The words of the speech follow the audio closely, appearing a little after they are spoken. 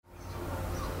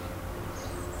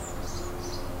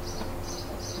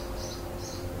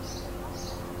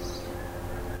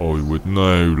I would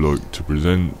now like to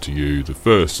present to you the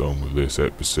first song of this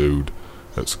episode.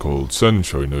 It's called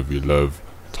Sunshine of Your Love,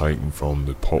 taken from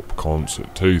the Pop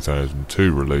Concert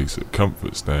 2002 release at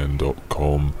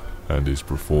comfortstand.com, and is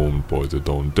performed by the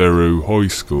Dondero High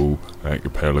School a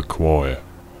cappella choir.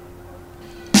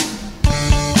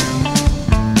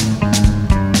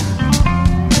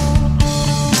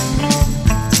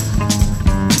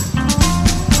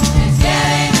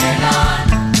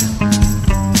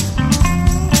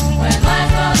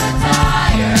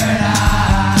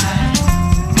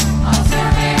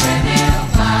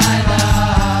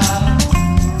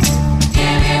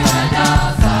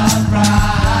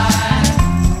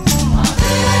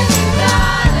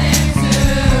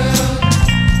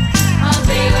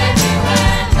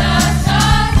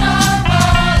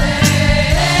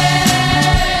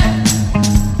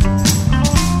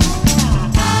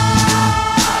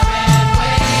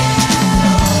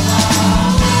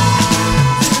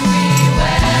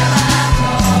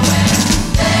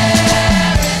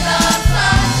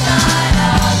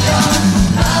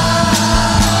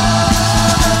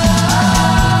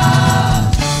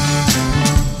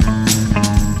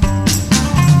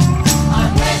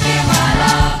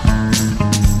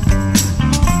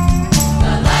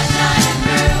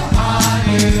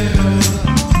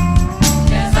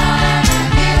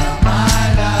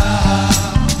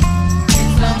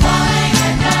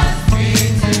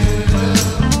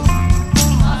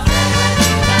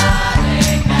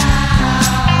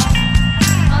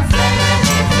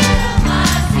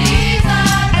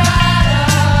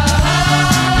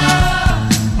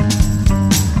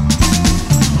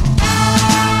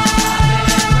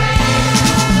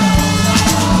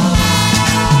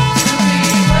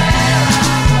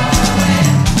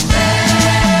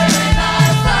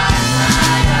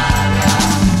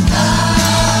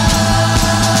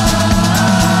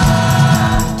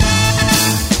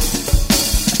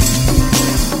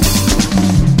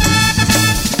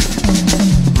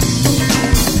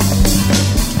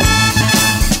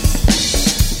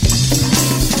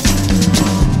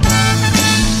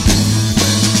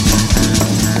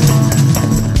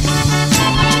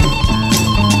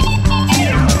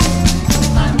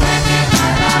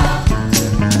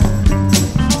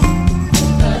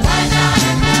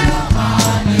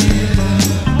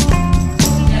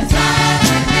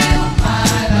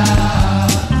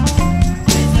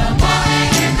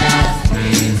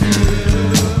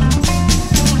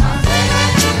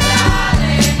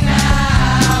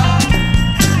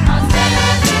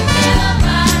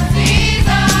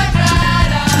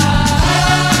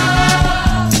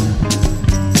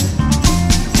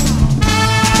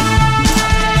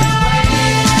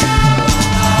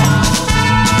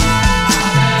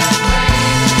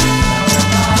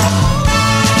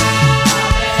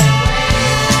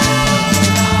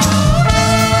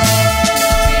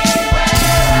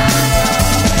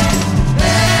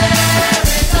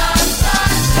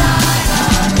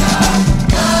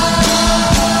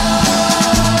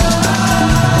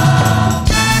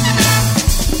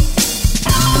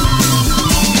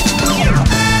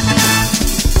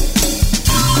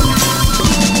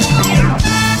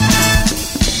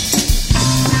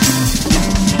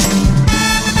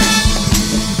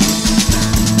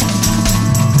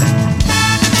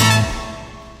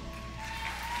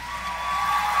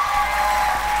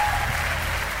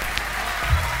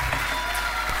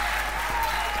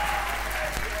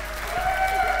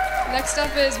 Next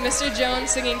up is Mr.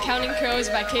 Jones singing Counting Crows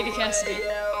by Katie Cassidy.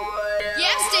 Yeah,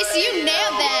 Stacey, you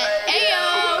nailed that.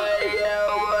 Ayo!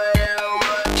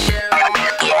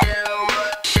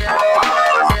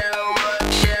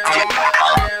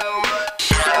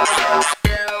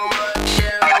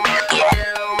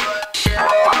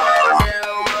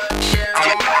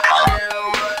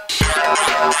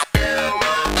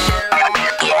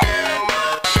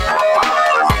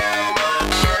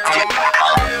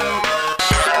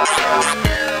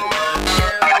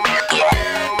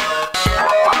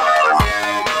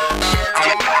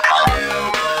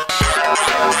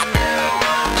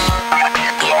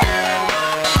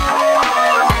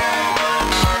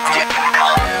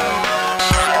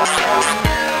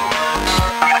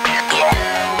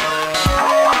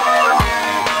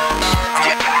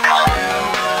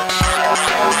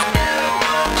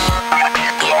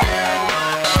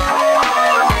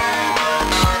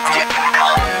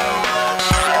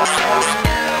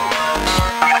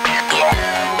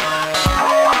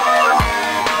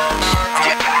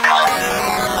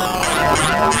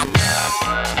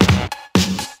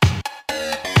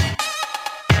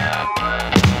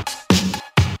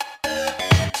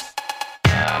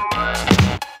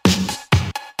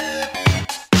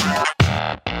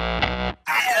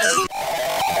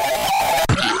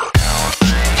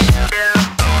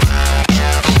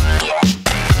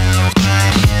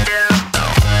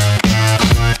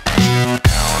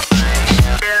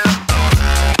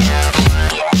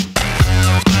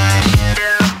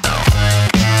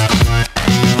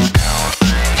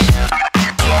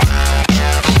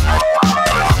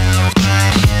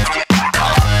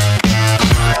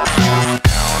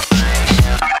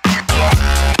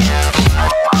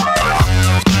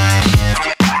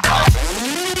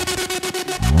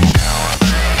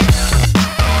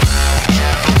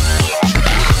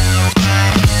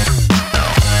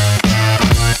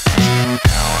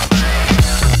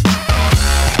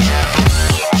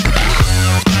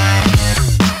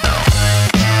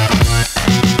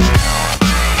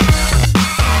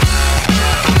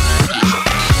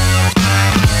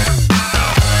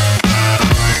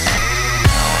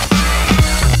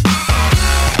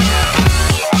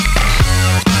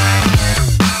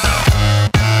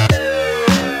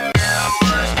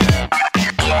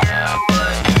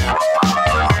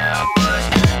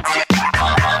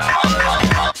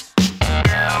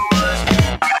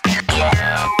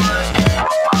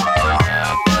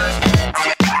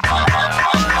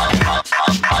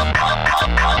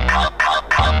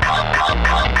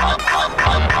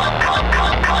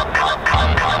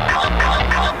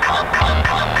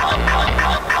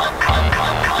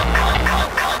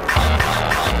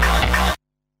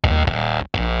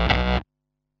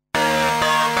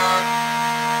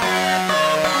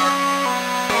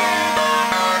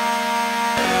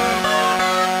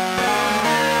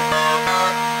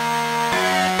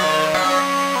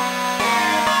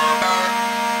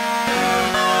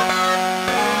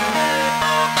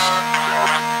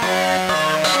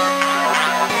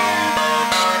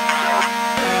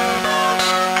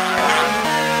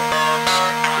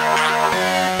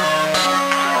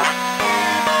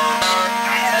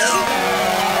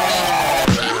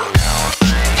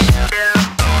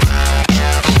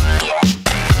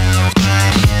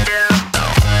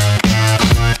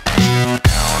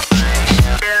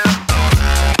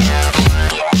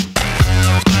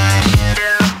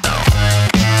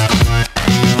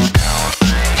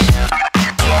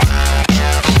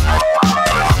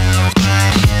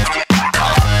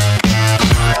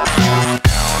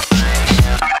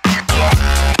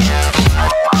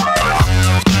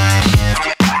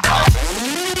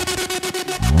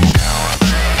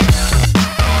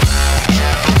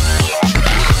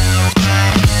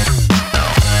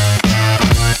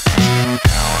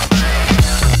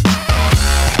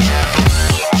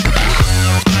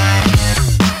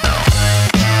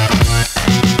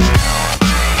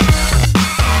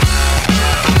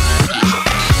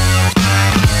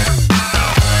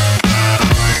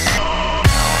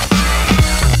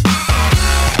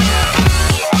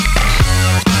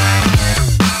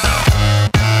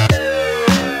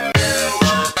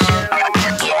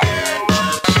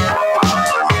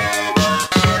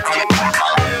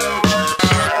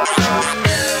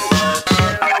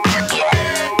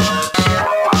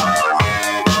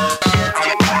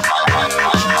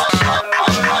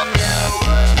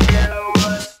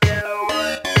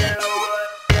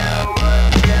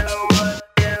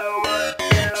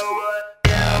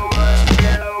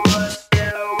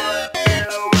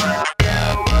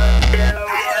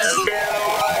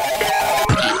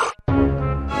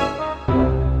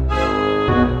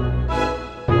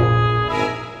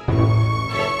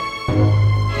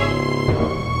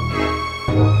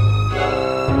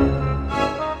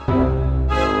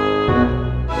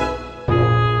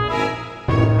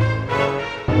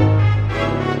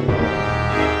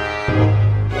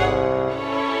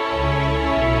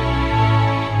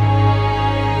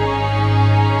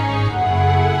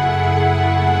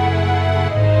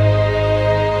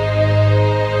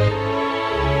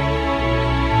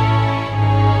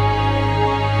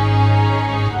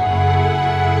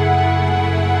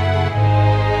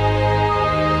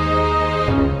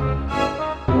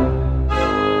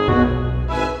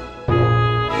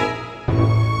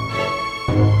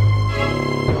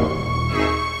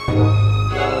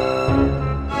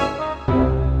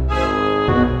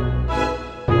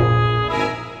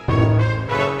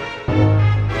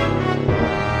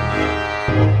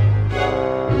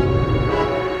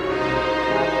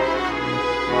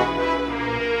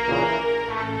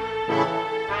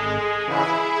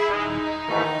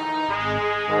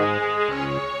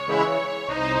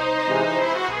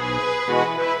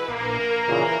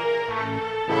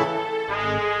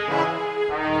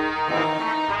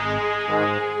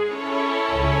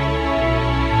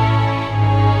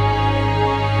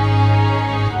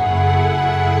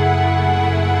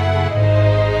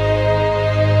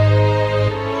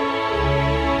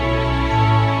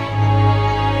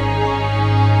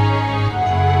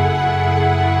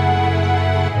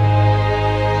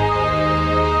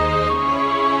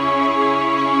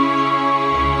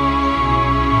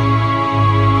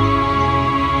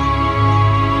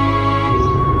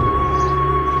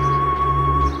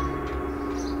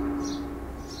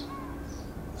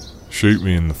 shoot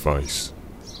me in the face.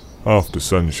 After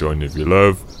Sunshine of Your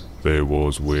Love, there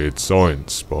was Weird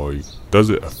Science by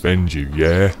Does It Offend You,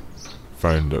 Yeah?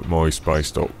 Found at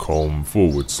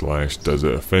myspace.com/Does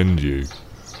It Offend You.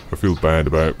 I feel bad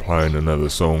about playing another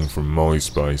song from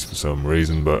MySpace for some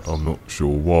reason, but I'm not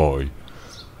sure why.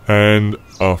 And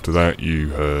after that you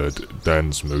heard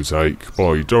Dance Mosaic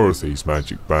by Dorothy's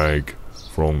Magic Bag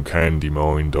from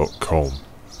candymine.com.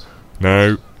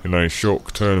 Now, in a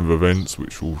shock turn of events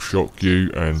which will shock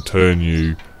you and turn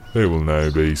you, there will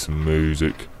now be some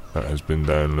music that has been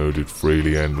downloaded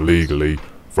freely and legally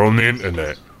from the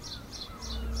internet.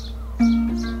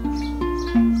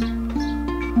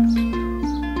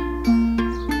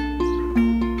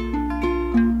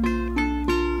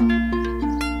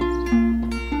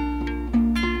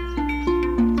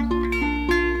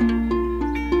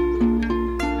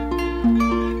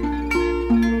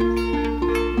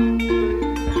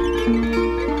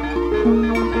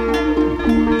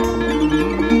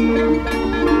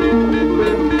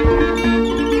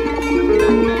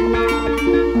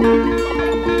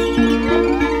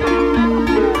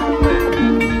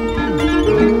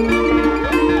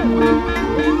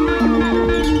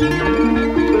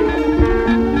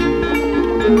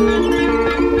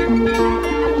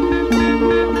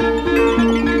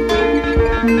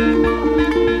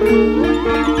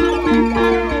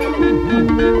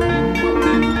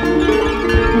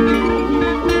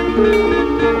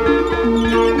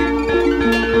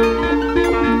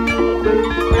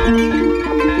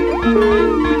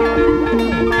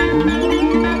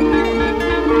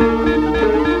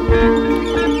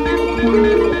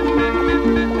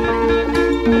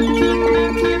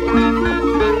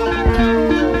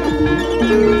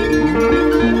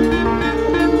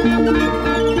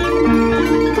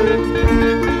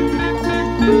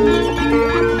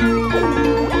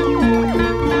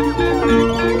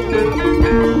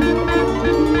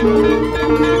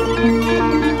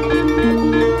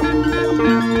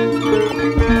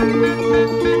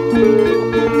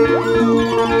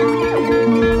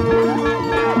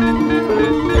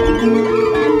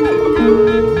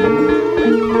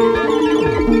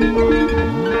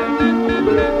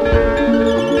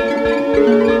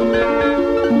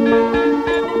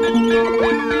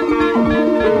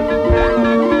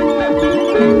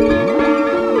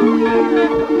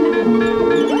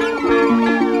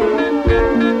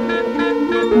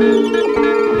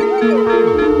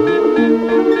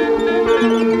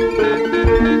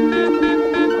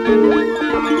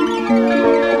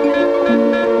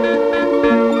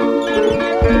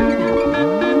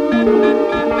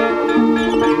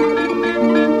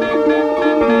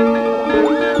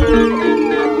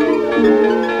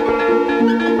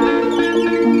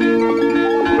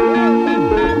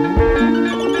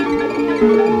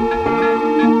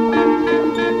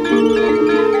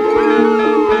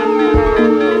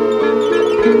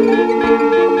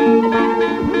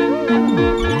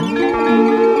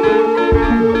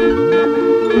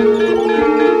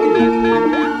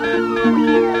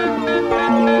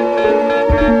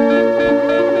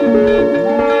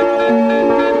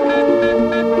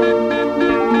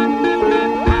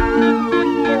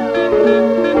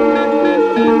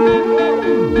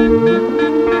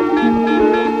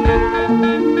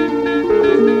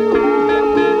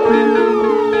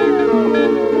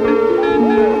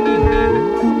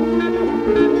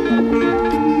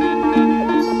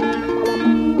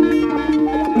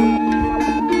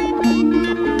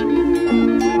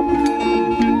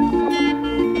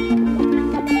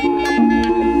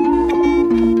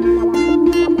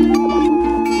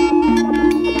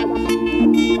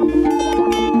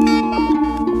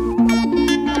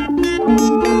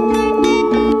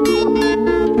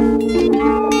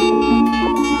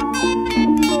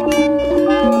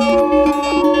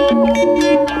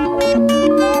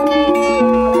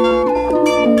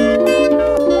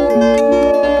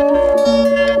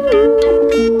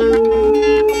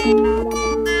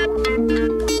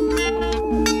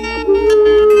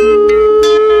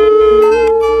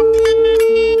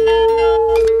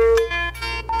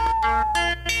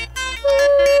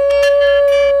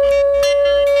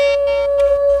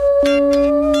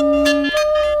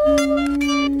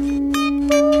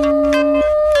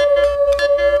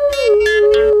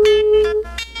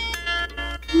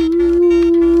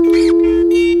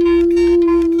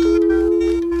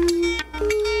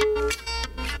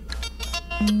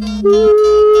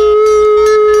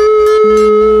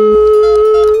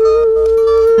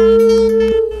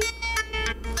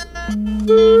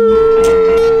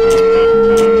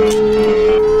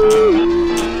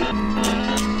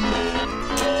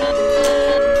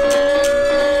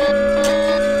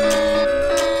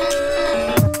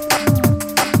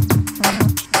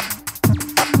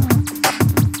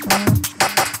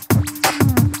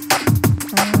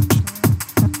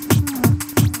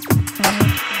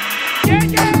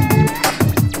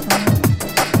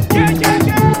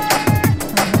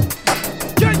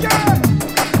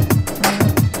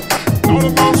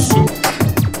 motion.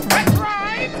 That's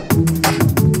right.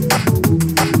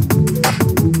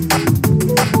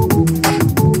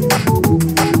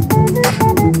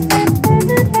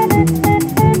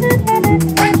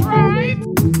 That's right.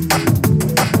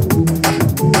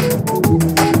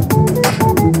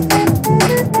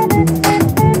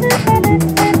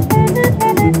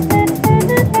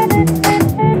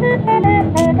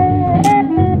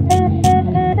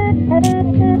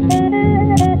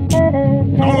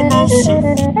 All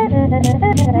motion.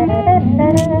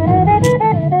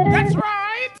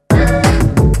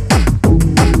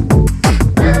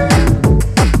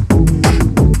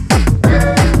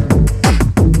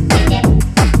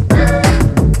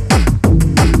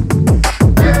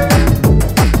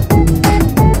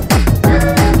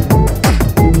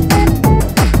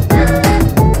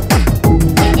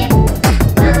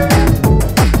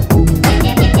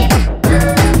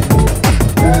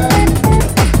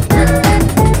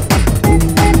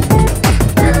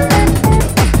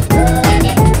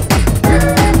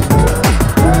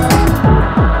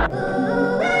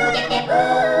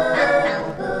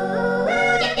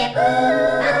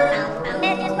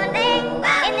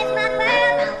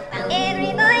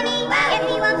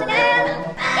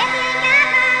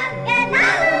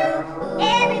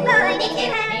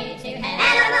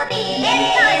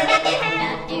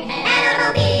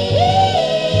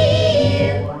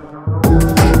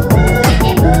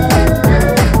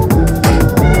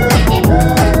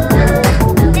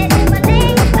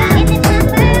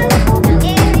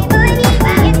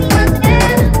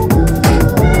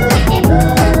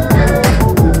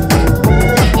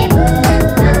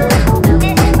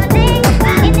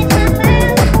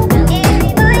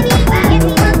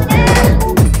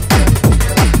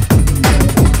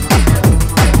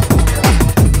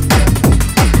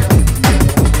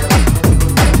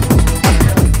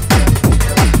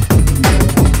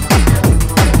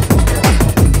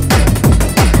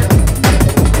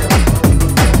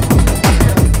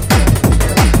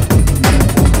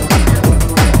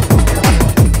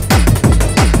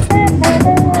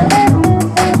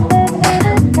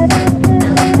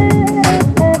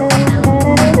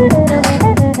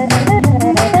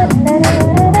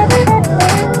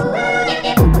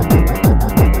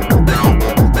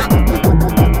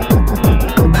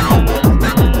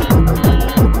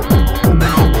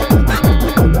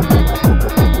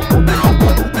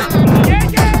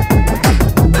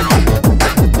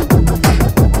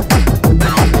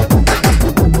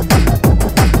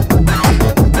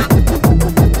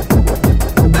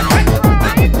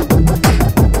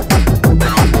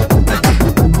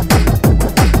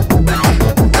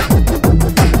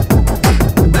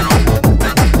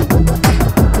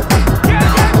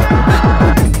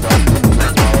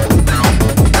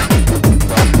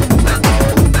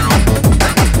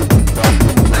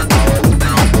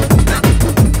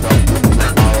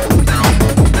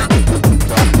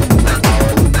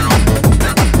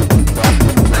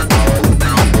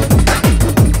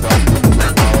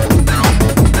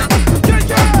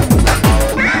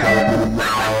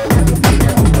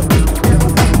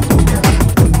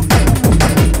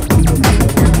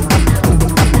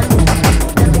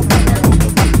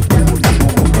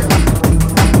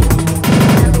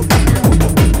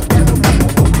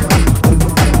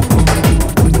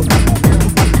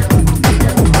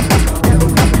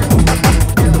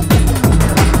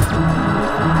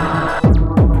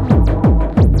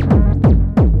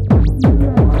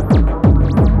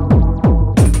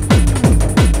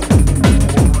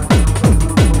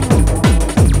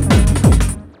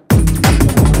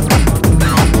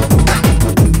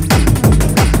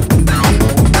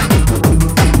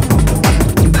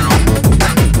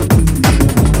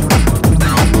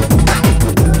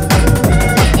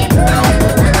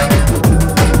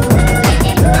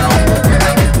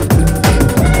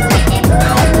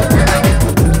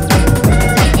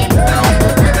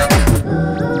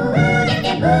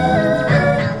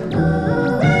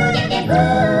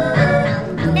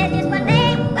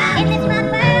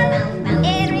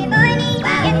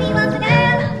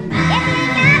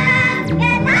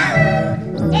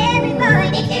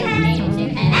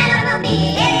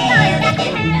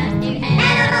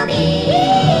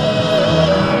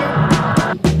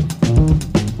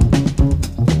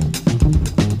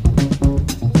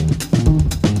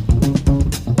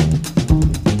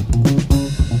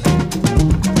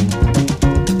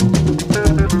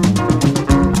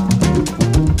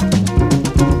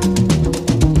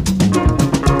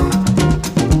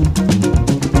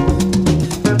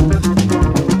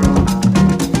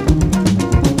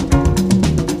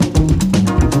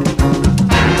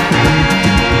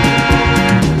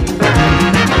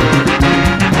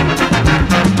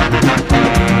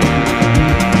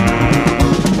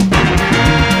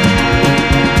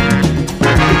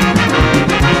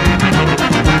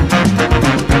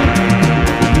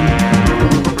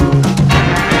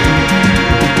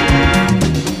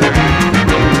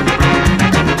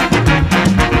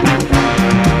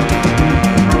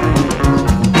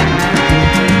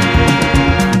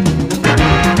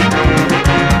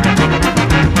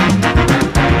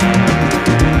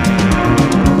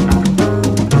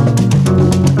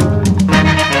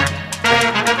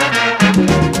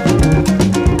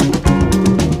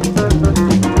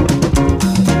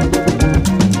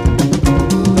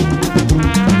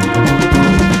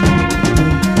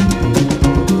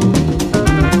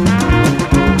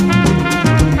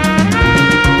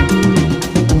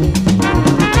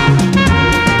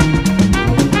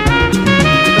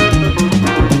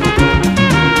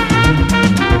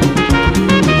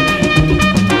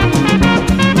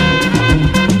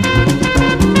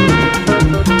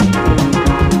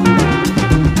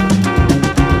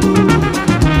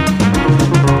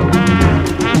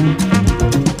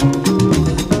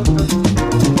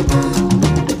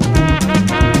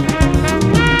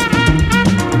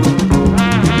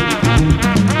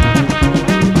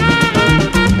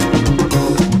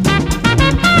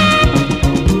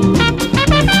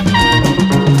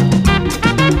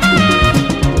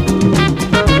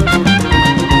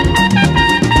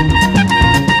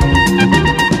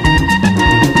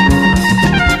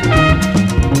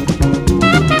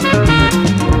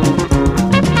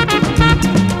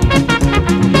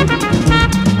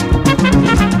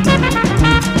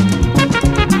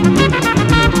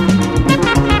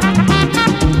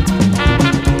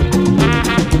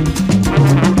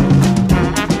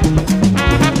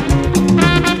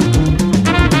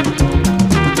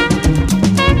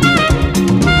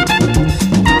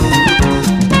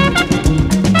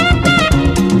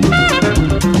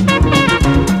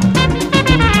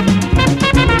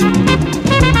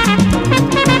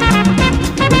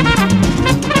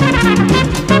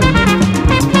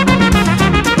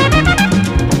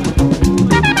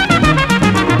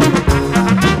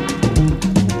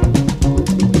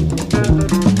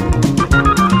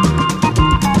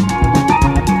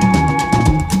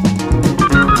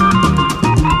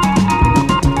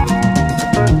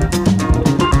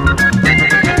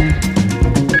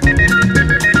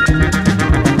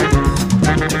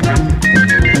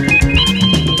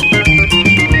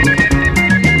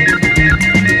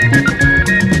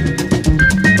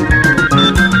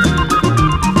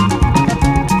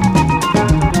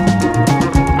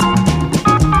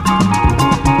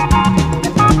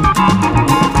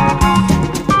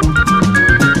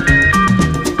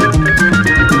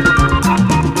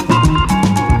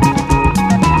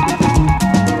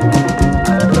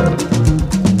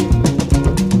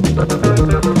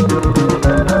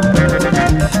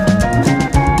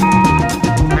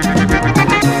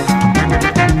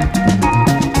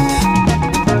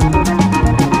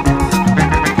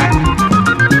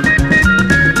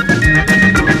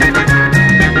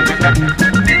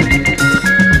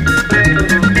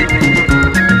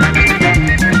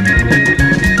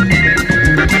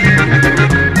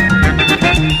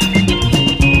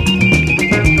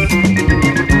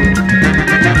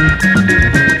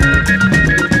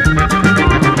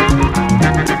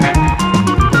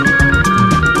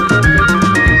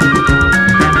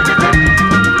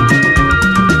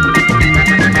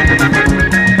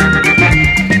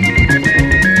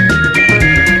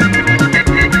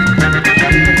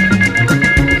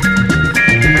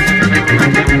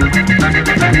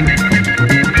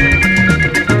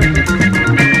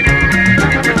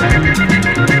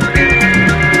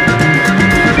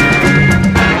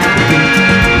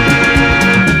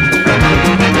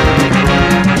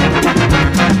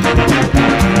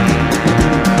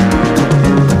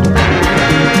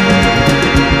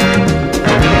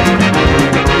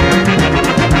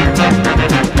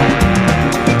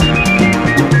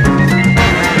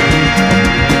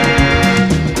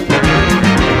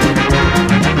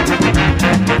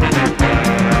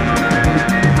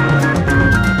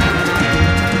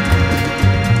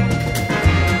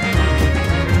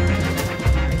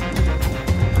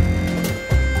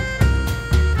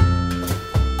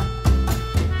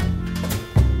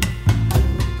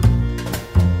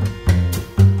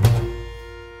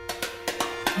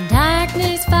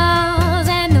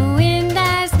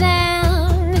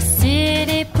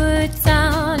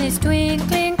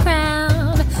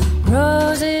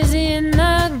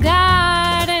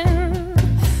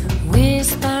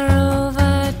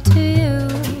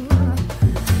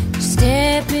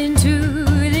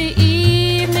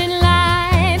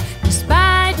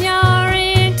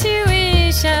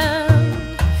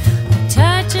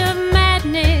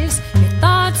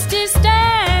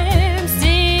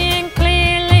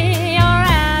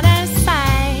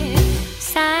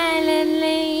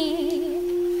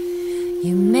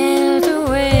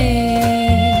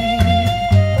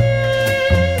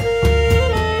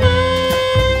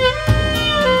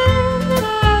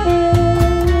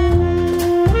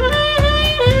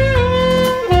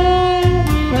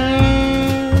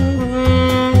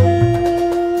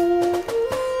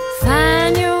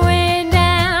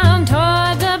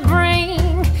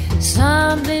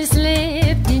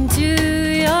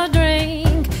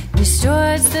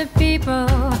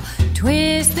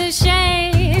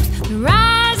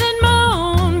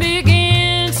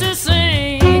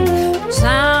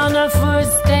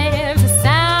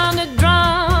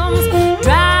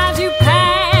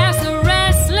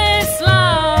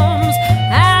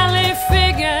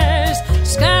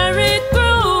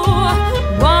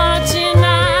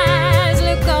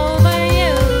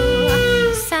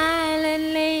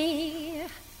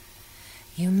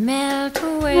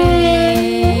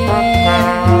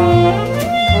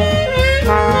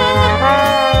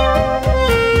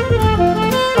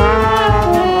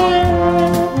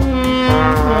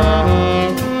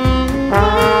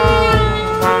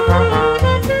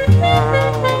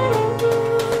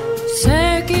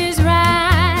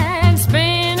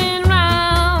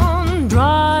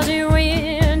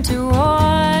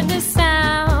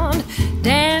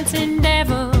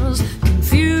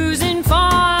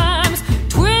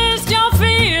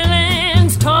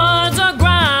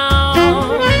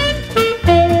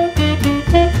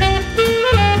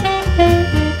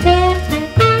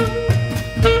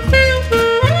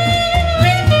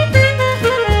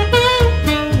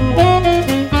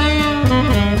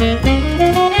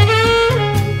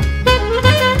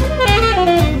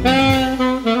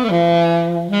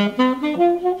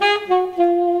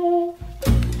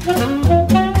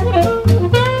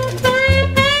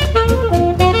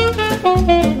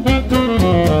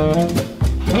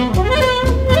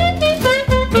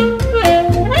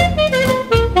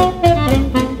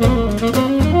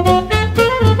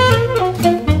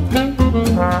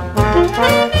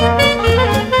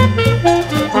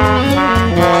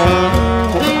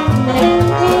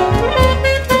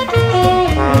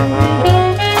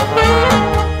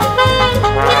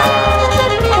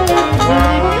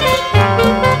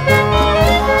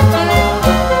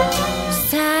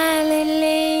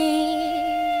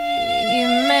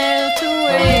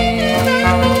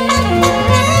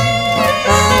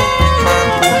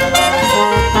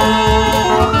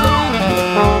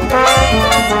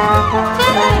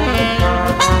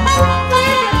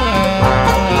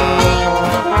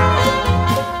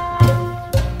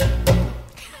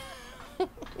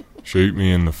 Boot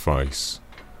Me in the Face.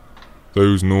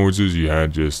 Those noises you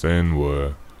had just then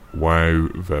were Wow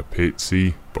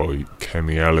Vapitsi by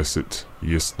Kemi Alicet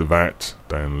Yistavat,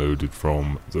 downloaded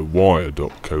from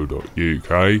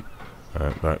thewire.co.uk.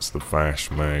 That's the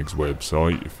Fash Mag's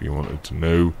website if you wanted to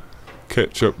know.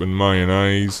 Ketchup and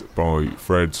Mayonnaise by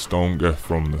Fred Stonker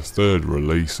from the third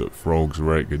release at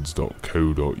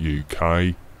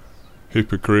frogsrecords.co.uk.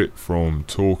 Hypocrite from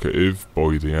Talkative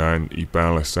by the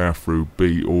Anti-Ballas Afro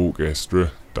Beat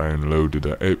Orchestra, downloaded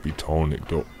at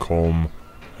epitonic.com.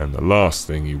 And the last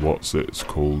thing he what's it's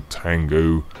called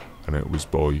Tango, and it was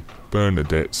by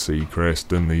Bernadette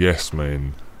Seacrest and the Yes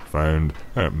Men, found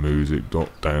at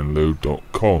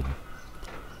music.download.com.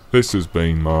 This has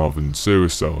been Marvin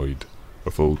Suicide.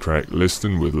 A full track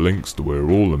listing with links to where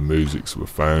all the musics were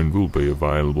found will be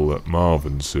available at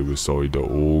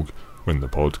marvinsuicide.org when the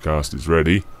podcast is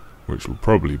ready, which will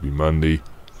probably be Monday.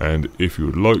 And if you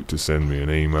would like to send me an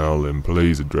email, then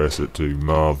please address it to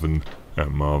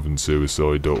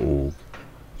marvin@marvinsuicide.org.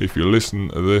 If you're listening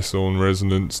to this on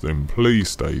Resonance, then please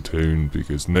stay tuned,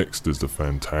 because next is the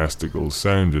fantastical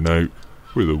Sounding Out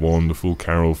with the wonderful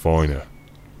Carol Finer.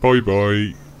 Bye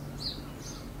bye.